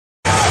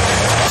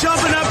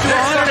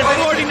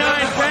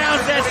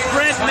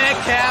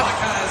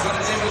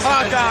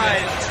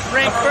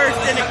ranked first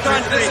in the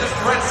country.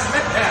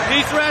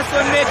 He's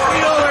wrestling Mitch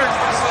Mueller.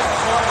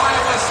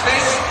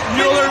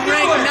 Mueller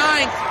ranked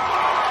 9th.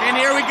 And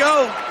here we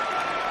go.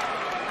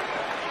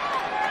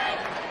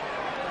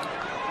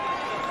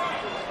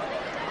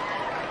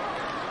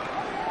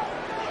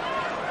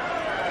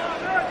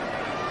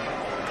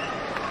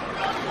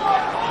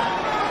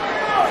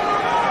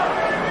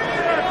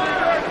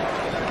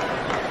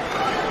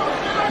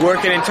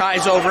 Working in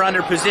ties over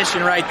under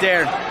position right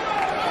there.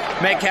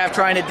 Metcalf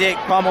trying to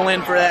pummel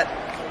in for that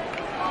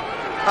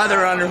other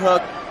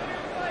underhook.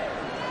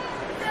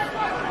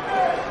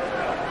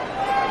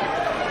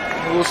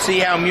 We'll see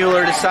how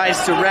Mueller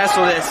decides to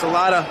wrestle this. A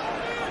lot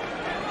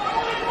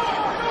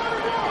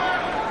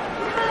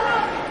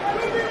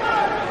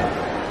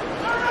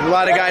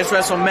of guys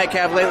wrestle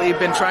Metcalf lately have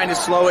been trying to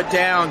slow it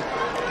down.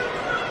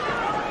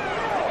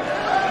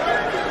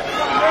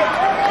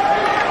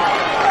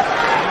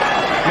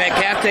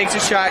 Metcalf takes a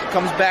shot,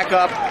 comes back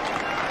up,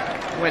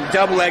 went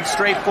double leg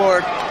straight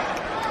forward.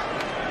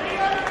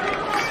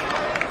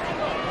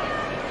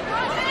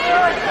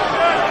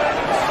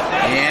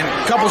 And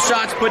a couple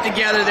shots put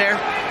together there.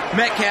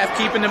 Metcalf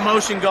keeping the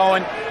motion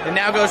going, and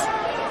now goes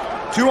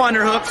 2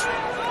 underhooks.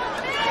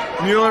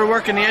 Mueller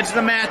working the edge of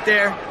the mat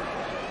there.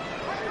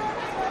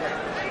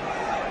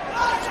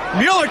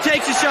 Mueller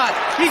takes a shot.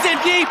 He's in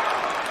deep.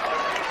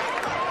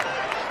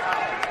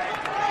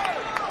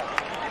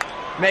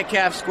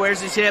 Metcalf squares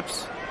his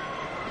hips.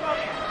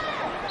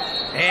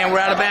 And we're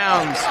out of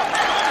bounds.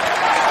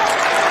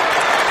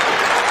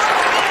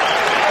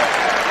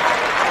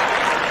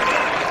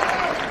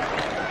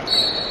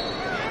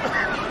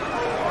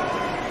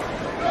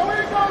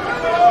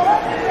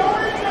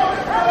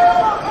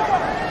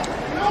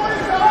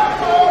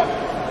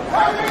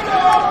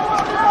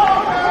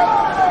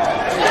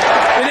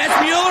 And that's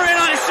Mueller in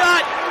on a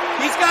shot.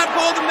 He's got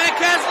both of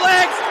Metcalf's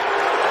legs.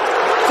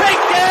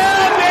 Take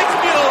down Mitch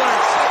Mueller.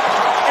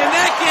 And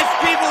that gets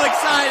people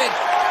excited.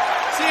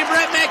 See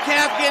Brett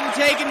Metcalf getting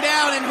taken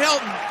down in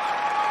Hilton.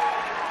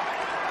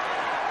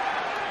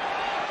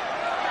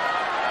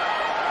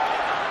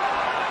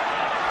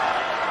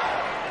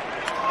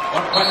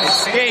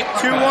 Escape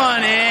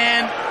 2-1,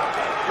 and I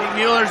think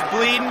Mueller's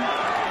bleeding.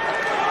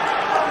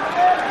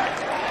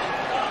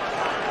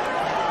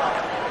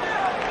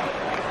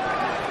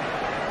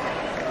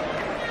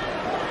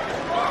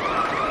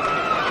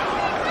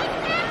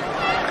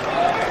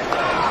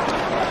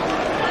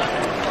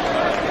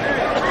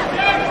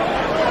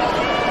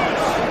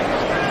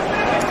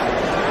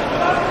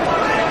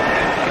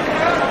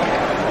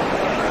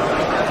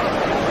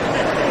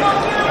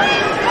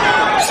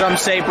 Some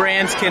say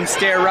brands can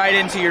stare right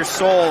into your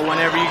soul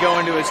whenever you go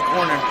into his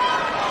corner.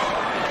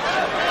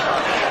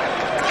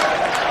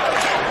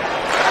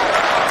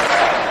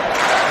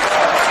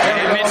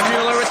 And Mitch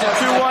Mueller with the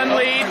 2-1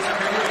 lead.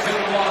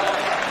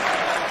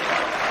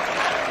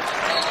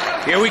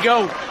 Here we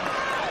go.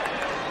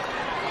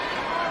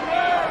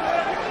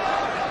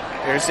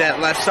 There's that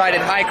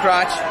left-sided high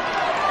crotch.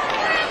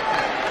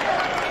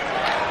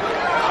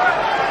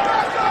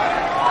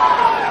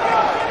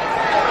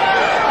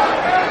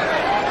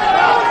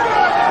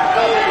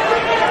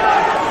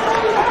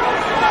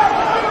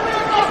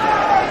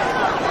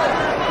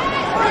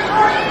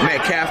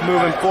 Metcalf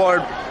moving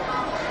forward,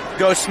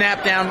 goes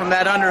snap down from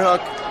that underhook,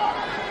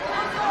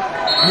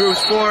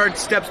 moves forward,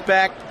 steps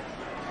back,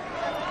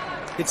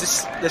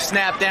 hits the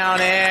snap down,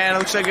 and it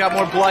looks like he got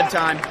more blood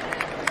time.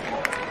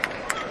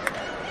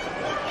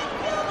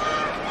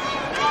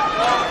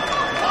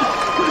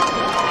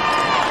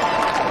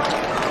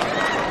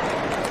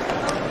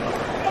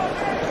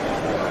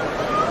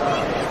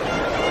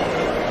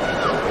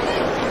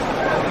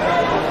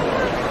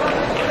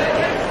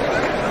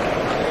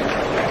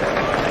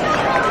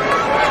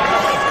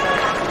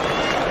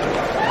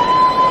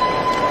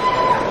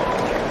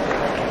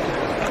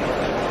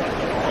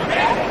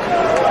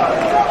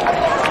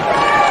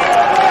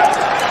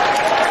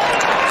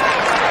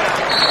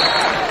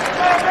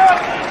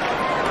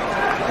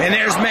 And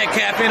there's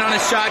Metcalf in on a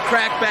shot,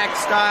 crackback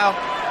style.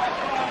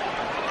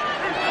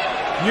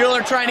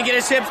 Mueller trying to get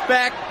his hips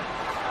back.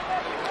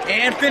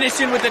 And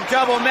finishing with a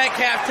double.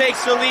 Metcalf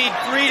takes the lead,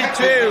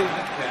 3-2.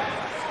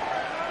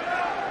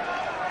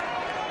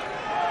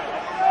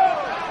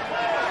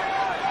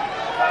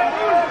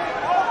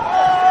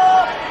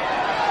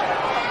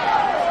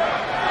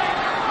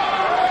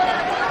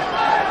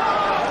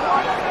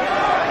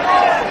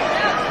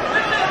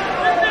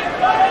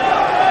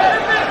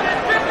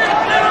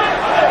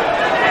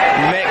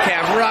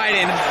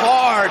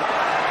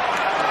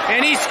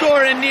 And he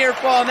scored a near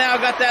fall now,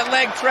 got that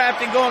leg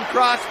trapped and going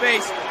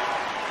crossface.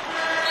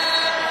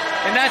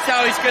 And that's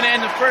how he's going to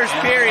end the first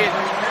period.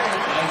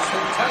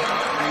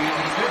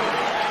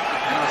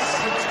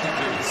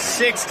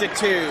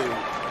 6-2.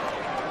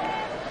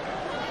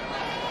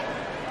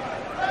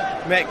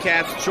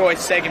 Metcalf's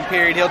choice, second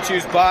period. He'll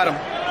choose bottom.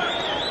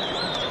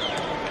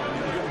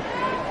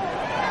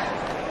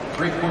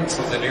 3 points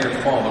of the near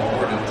fall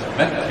awarded to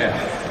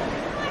Metcalf.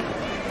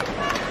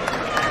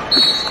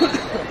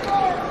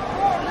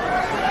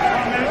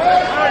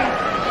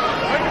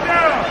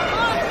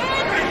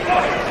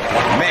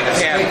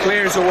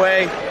 clears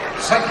away.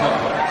 Cyclone.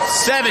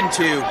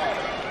 7-2.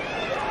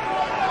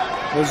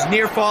 Those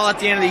near fall at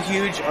the end of the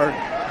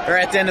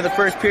at the end of the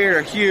first period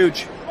are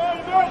huge.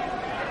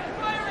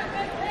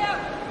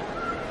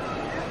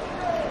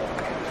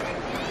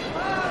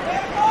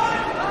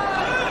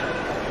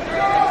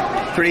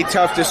 Pretty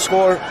tough to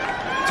score,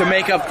 to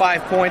make up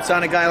 5 points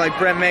on a guy like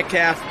Brent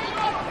Metcalf.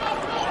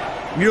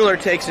 Mueller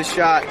takes a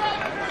shot.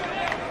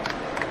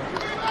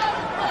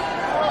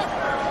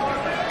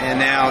 And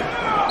now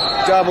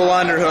double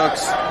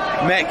underhooks.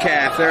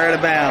 Metcalf, they're out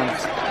of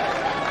bounds.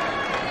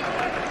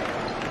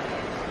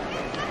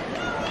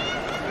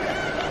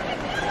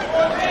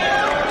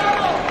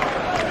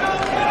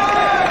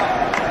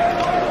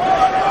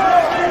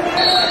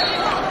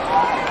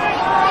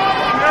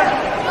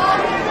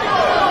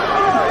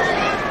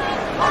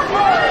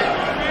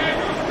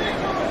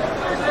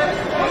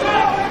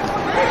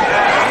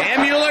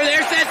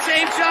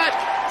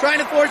 Trying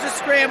to force a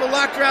scramble,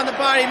 locked around the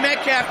body.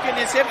 Metcalf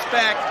getting his hips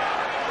back.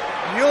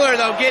 Mueller,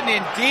 though, getting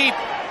in deep.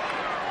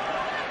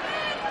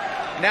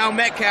 Now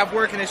Metcalf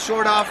working his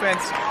short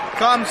offense.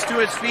 Comes to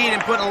his feet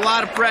and putting a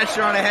lot of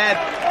pressure on ahead.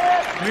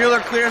 Mueller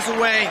clears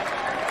away.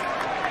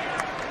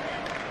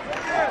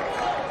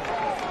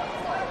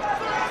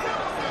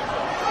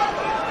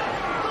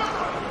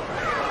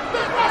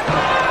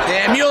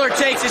 And Mueller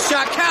takes a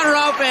shot. Counter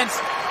offense.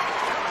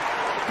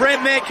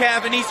 Brent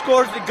Metcalf, and he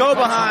scores the go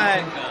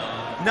behind.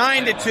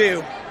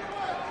 9-2.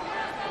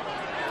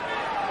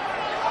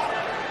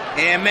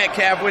 And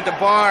Metcalf with the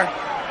bar.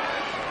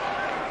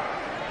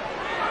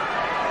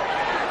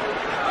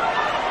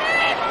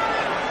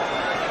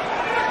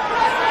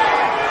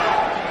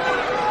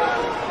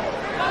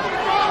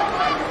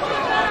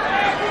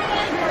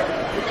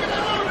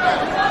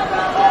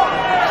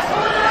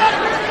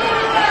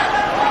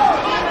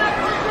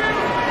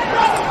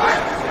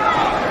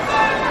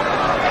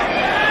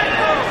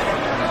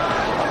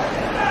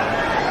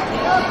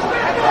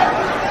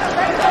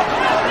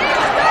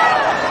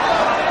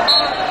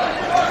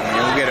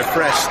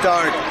 Fresh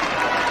start.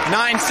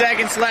 9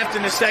 seconds left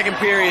in the second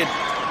period.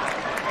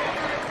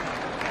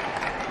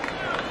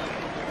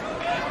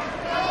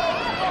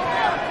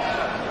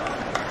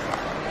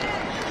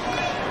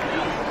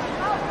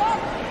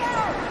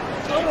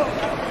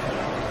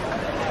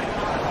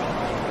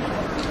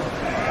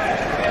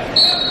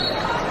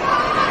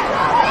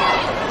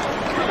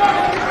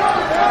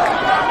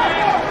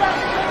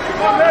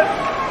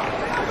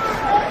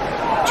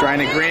 Trying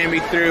to Granby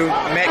through.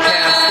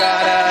 Metcalf's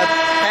got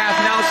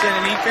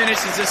and he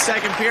finishes the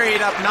second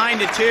period up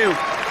 9-2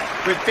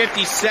 with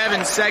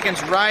 57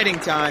 seconds riding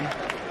time.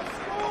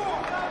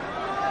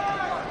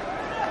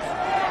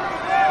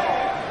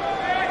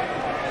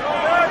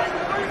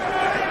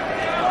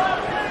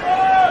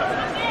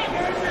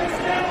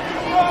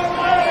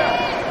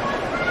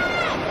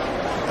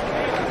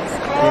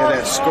 Yeah,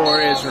 that score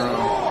is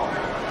wrong.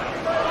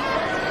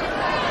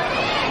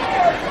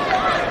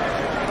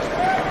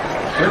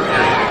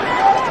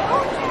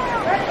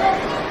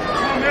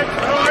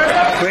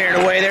 Cleared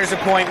away, there's a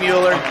point,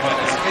 Mueller.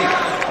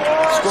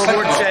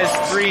 Scoreboard says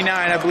 3-9,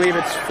 I believe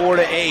it's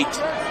 4-8.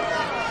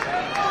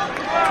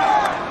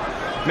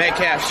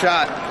 Metcalf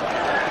shot.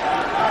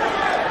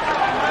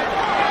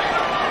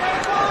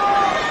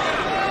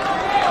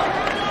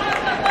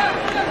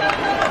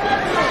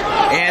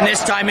 And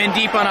this time in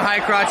deep on a high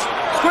crotch,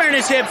 squaring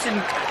his hips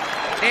and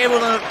able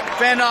to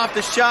fend off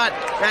the shot.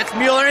 That's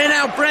Mueller. And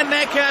now Brent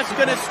Metcalf's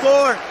gonna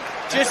score,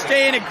 just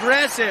staying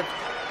aggressive.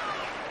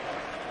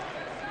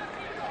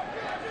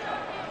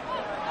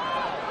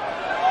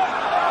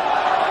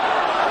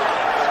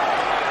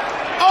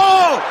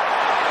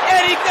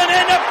 Gonna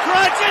end up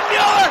crunching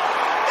Mueller.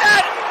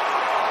 That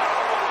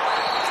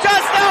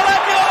just now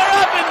let Mueller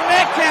up, and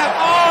Metcalf.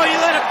 Oh, he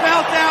let it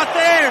belt out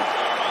there.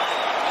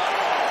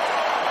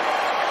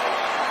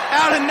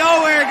 Out of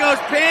nowhere goes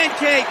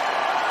Pancake.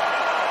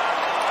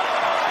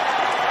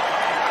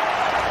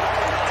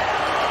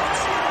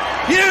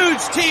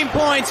 Huge team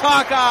points,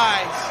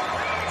 Hawkeyes.